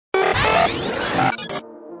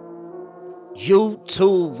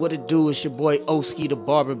YouTube, what it do? It's your boy Oski the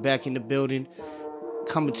Barber back in the building,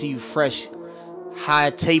 coming to you fresh,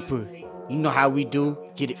 high taper. You know how we do,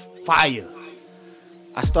 get it fire.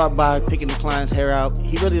 I start by picking the client's hair out.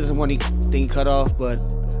 He really doesn't want anything cut off, but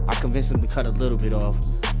I convinced him to cut a little bit off.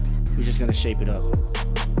 We're just gonna shape it up.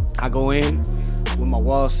 I go in with my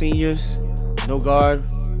wall seniors, no guard,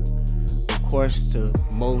 of course, to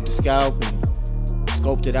mold the scalp and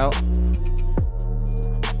sculpt it out.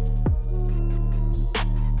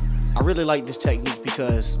 I really like this technique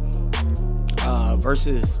because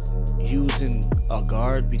versus using a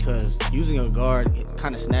guard, because using a guard, it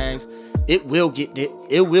kind of snags. It will get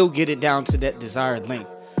it down to that desired length,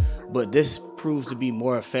 but this proves to be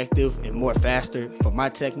more effective and more faster for my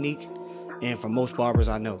technique and for most barbers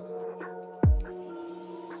I know.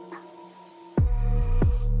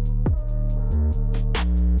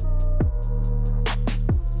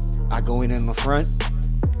 I go in the front,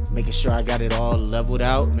 making sure I got it all leveled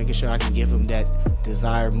out, making sure I can give him that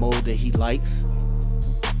desired mold that he likes.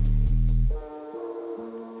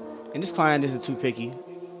 And this client isn't too picky.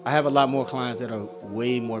 I have a lot more clients that are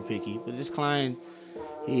way more picky, but this client,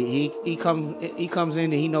 he comes in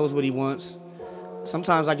and he knows what he wants.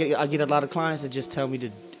 Sometimes I get a lot of clients that just tell me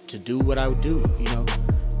to do what I would do, you know,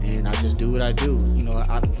 and I just do what I do. You know,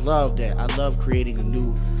 I love that. I love creating a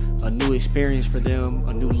new experience for them,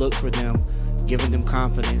 a new look for them, giving them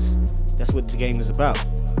confidence. That's what this game is about.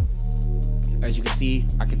 As you can see,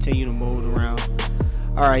 I continue to mold around.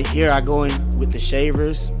 All right, here I go in with the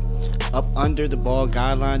shavers up under the bald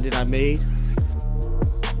guideline that I made.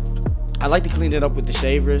 I like to clean it up with the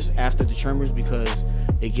shavers after the trimmers because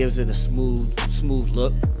it gives it a smooth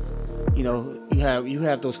look. You know, you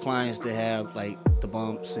have those clients that have like the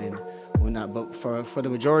bumps and whatnot, but for the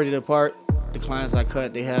majority of the part, the clients I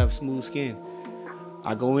cut, they have smooth skin.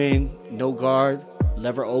 I go in, no guard,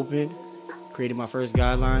 lever open, creating my first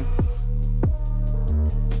guideline.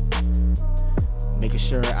 Making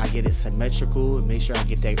sure I get it symmetrical and make sure I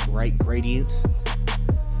get that right gradients.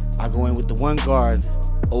 I go in with the one guard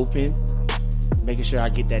open, making sure I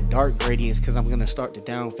get that dark gradients because I'm gonna start the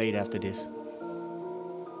down fade after this.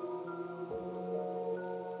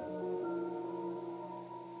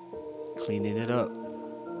 Cleaning it up.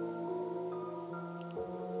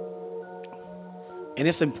 And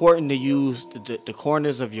it's important to use the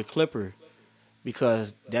corners of your clipper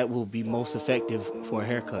because that will be most effective for a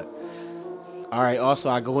haircut. All right, also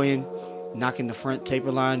I go in, knocking the front taper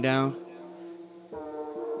line down,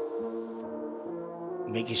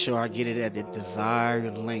 making sure I get it at the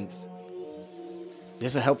desired length.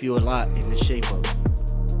 This will help you a lot in the shape up.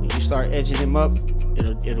 When you start edging him up,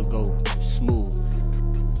 it'll go smooth.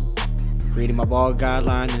 Creating my bald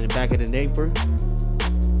guideline in the back of the taper.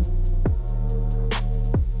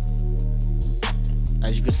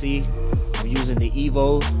 As you can see, I'm using the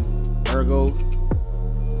Evo Ergo.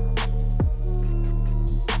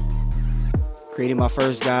 Creating my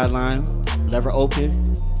first guideline, lever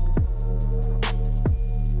open.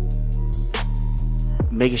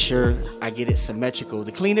 Making sure I get it symmetrical.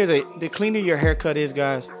 The cleaner your haircut is,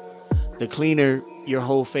 guys, the cleaner your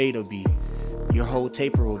whole fade will be, your whole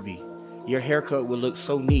taper will be. Your haircut will look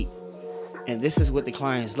so neat. And this is what the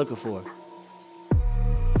client is looking for.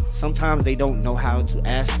 Sometimes they don't know how to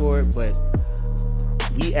ask for it, but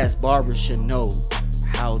we as barbers should know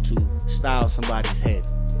how to style somebody's head.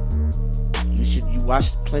 You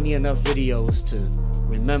watch plenty enough videos to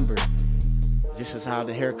remember this is how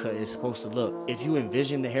the haircut is supposed to look. If you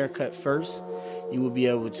envision the haircut first, you will be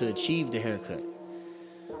able to achieve the haircut.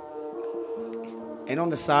 And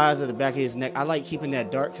on the sides of the back of his neck, I like keeping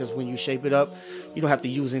that dark because when you shape it up, you don't have to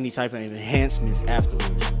use any type of enhancements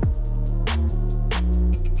afterwards.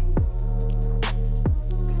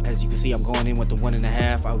 As you can see, I'm going in with the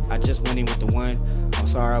 1.5. I just went in with the 1. I'm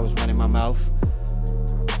sorry, I was running my mouth.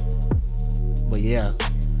 But yeah,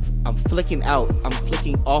 I'm flicking out. I'm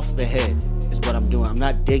flicking off the head is what I'm doing. I'm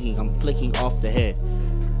not digging. I'm flicking off the head.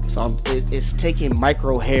 So it's taking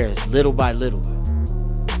micro hairs little by little.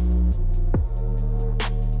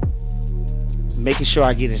 Making sure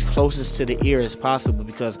I get as closest to the ear as possible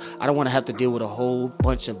because I don't want to have to deal with a whole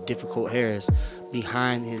bunch of difficult hairs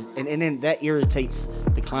behind his. And then that irritates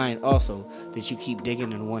the client also, that you keep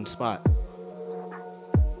digging in one spot.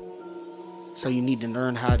 So you need to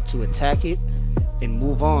learn how to attack it and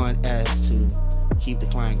move on as to keep the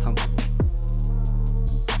client comfortable.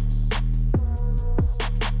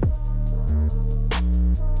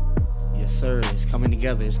 Yes, sir. It's coming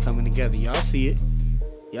together. It's coming together. Y'all see it.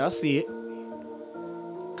 Y'all see it.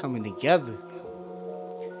 Coming together.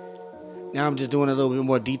 Now I'm just doing a little bit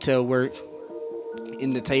more detail work in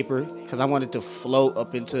the taper because I want it to float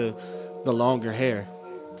up into the longer hair.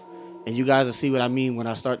 And you guys will see what I mean when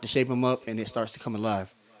I start to shape them up and it starts to come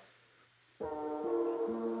alive.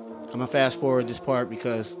 I'm gonna fast forward this part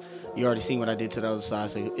because you already seen what I did to the other side,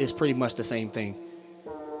 so it's pretty much the same thing.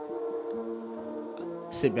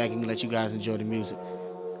 Sit back and let you guys enjoy the music.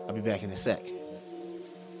 I'll be back in a sec.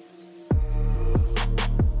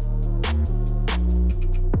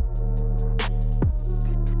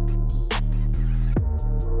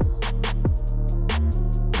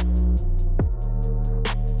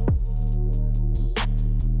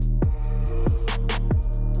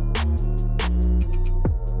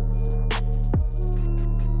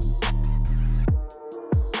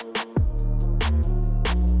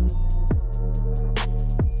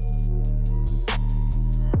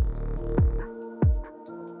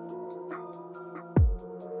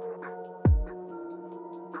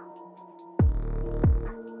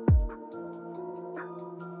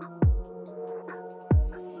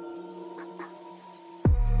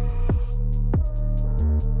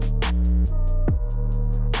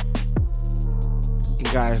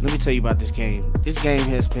 Guys, let me tell you about this game. This game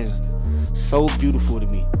has been so beautiful to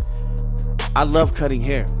me. I love cutting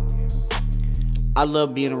hair. I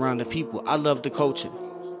love being around the people. I love the coaching.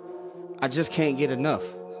 I just can't get enough.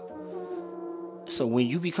 So when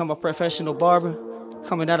you become a professional barber,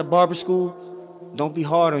 coming out of barber school, don't be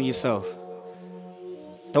hard on yourself.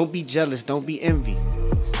 Don't be jealous. Don't be envy.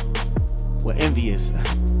 What envy is.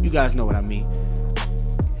 You guys know what I mean.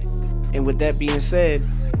 And with that being said,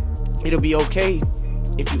 it'll be okay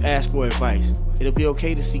if you ask for advice. It'll be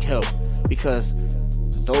okay to seek help because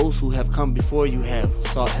those who have come before you have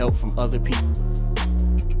sought help from other people.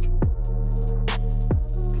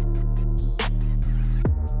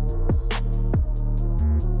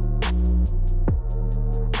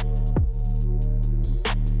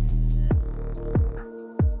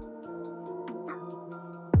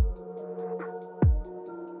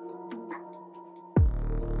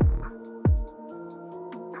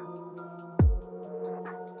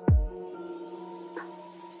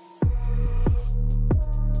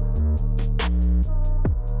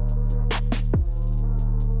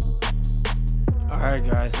 Alright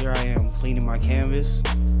guys, here I am cleaning my canvas,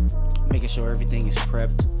 making sure everything is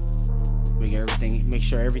prepped, make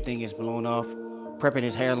sure everything is blown off, prepping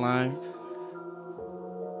his hairline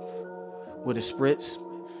with a spritz,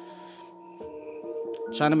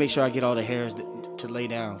 trying to make sure I get all the hairs to lay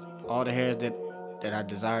down. All the hairs that I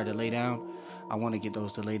desire to lay down, I want to get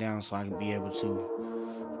those to lay down so I can be able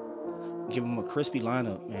to give them a crispy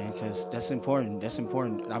lineup, man, because that's important. That's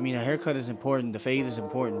important. I mean, a haircut is important, the fade is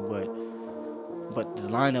important, but the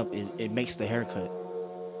lineup, it makes the haircut.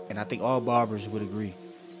 And I think all barbers would agree.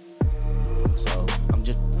 So I'm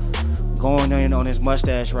just going in on his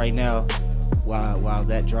mustache right now while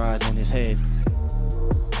that dries on his head.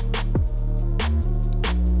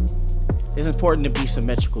 It's important to be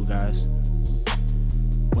symmetrical, guys.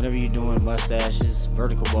 Whenever you're doing mustaches,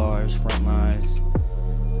 vertical bars, front lines,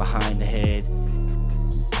 behind the head,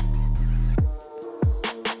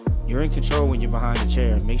 you're in control when you're behind the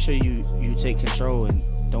chair. Make sure you take control and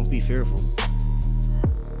don't be fearful.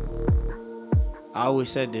 I always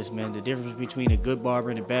said this, man. The difference between a good barber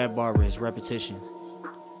and a bad barber is repetition.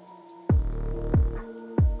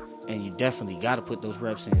 And you definitely got to put those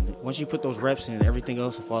reps in. Once you put those reps in, everything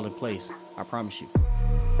else will fall in place. I promise you.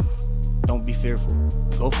 Don't be fearful.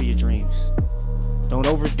 Go for your dreams. Don't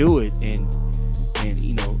overdo it and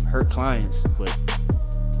you know, hurt clients, but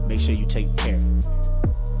make sure you take care.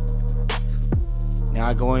 Now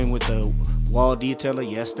I go in with the wall detailer.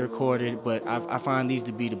 Yes, they're corded, but I find these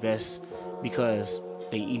to be the best because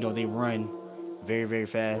they run very, very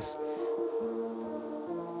fast.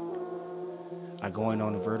 I go in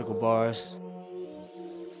on the vertical bars.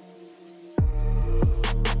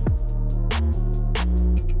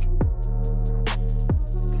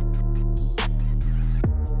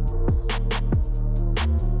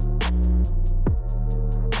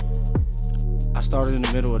 I started in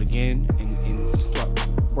the middle again and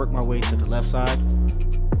work my way to the left side,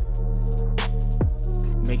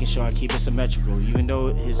 making sure I keep it symmetrical. Even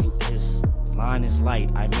though his line is light,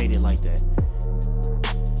 I made it like that.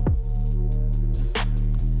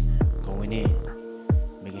 Going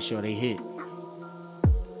in, making sure they hit.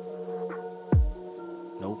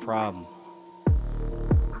 No problem.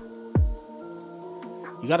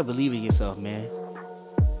 You gotta believe in yourself, man.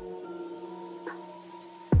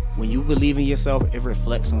 When you believe in yourself, it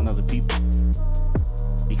reflects on other people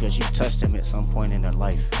because you touched them at some point in their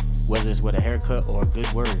life, whether it's with a haircut or a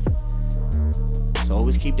good word. So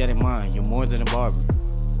always keep that in mind. You're more than a barber.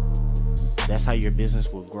 That's how your business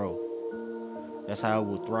will grow. That's how it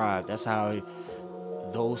will thrive. That's how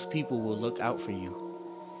those people will look out for you.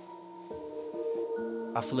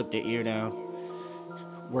 I flip the ear down,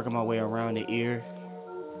 working my way around the ear,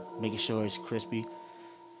 making sure it's crispy.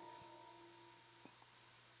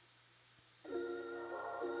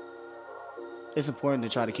 It's important to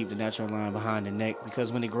try to keep the natural line behind the neck,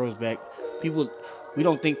 because when it grows back, we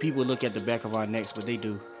don't think people look at the back of our necks, but they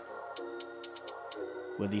do.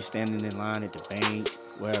 Whether you're standing in line at the bank,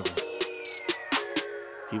 wherever,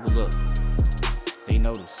 people look. They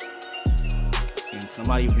notice. And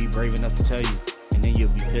somebody will be brave enough to tell you, and then you'll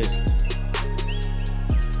be pissed.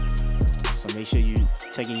 So make sure you're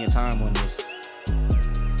taking your time on this.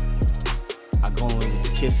 I go in with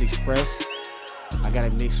the Kiss Express. I got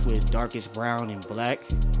it mixed with darkest brown and black.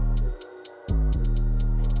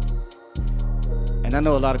 And I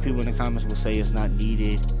know a lot of people in the comments will say it's not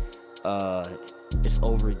needed, it's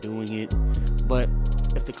overdoing it. But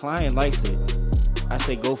if the client likes it, I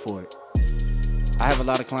say go for it. I have a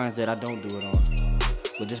lot of clients that I don't do it on.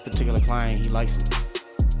 With this particular client, he likes it.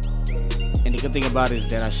 And the good thing about it is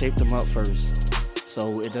that I shaped him up first.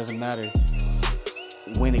 So it doesn't matter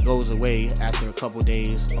when it goes away after a couple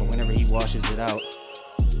days or whenever he washes it out,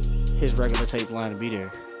 his regular tape line will be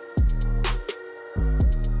there.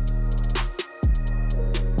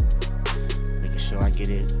 Making sure I get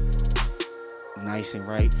it nice and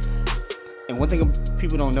right. And one thing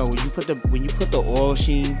people don't know, when you put the oil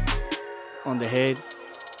sheen on the head,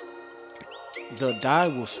 the dye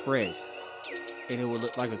will spread and it will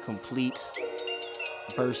look like a complete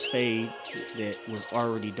burst fade that was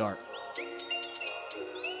already dark.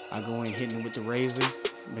 I go in hitting it with the razor,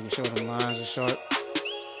 making sure the lines are sharp.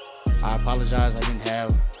 I apologize, I didn't have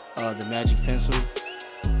the magic pencil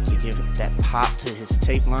to give that pop to his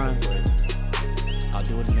tape line, but I'll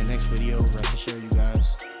do it in the next video. Rest assured, you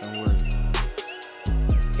guys, don't worry.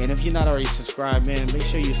 And if you're not already subscribed, man, make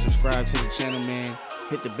sure you subscribe to the channel, man.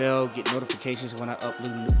 Hit the bell, get notifications when I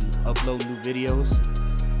upload new videos,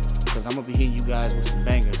 because I'm gonna be hitting you guys with some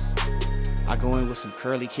bangers. I go in with some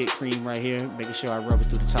curly kit cream right here, making sure I rub it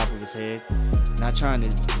through the top of his head. Not trying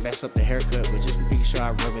to mess up the haircut, but just making sure I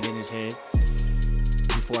rub it in his head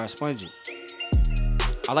before I sponge it.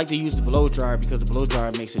 I like to use the blow dryer because the blow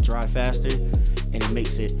dryer makes it dry faster and it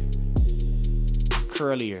makes it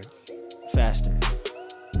curlier faster.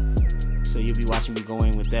 So you'll be watching me go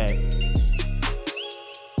in with that.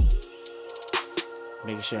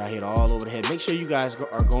 Making sure I hit all over the head. Make sure you guys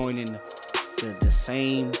are going in the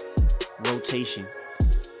same rotation.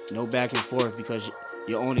 No back and forth, because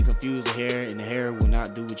you only confuse the hair and the hair will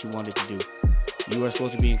not do what you want it to do. You are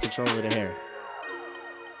supposed to be in control of the hair.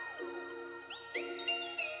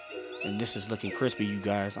 And this is looking crispy, you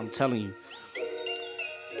guys. I'm telling you.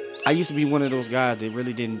 I used to be one of those guys that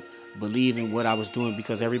really didn't believe in what I was doing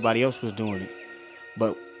because everybody else was doing it.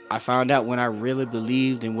 But I found out when I really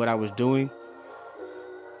believed in what I was doing,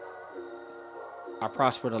 I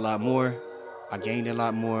prospered a lot more. I gained a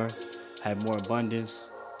lot more. Had more abundance.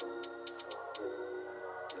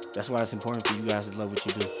 That's why it's important for you guys to love what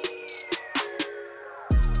you do.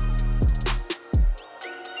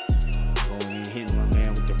 Going in, hitting my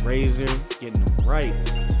man with the razor, getting him right.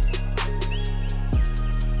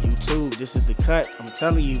 YouTube, this is the cut. I'm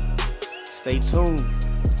telling you, stay tuned.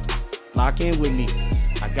 Lock in with me.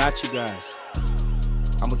 I got you guys.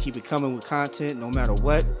 I'm gonna keep it coming with content no matter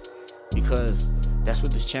what, because that's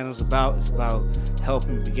what this channel is about. It's about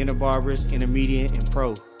helping beginner barbers, intermediate, and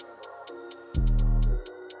pro.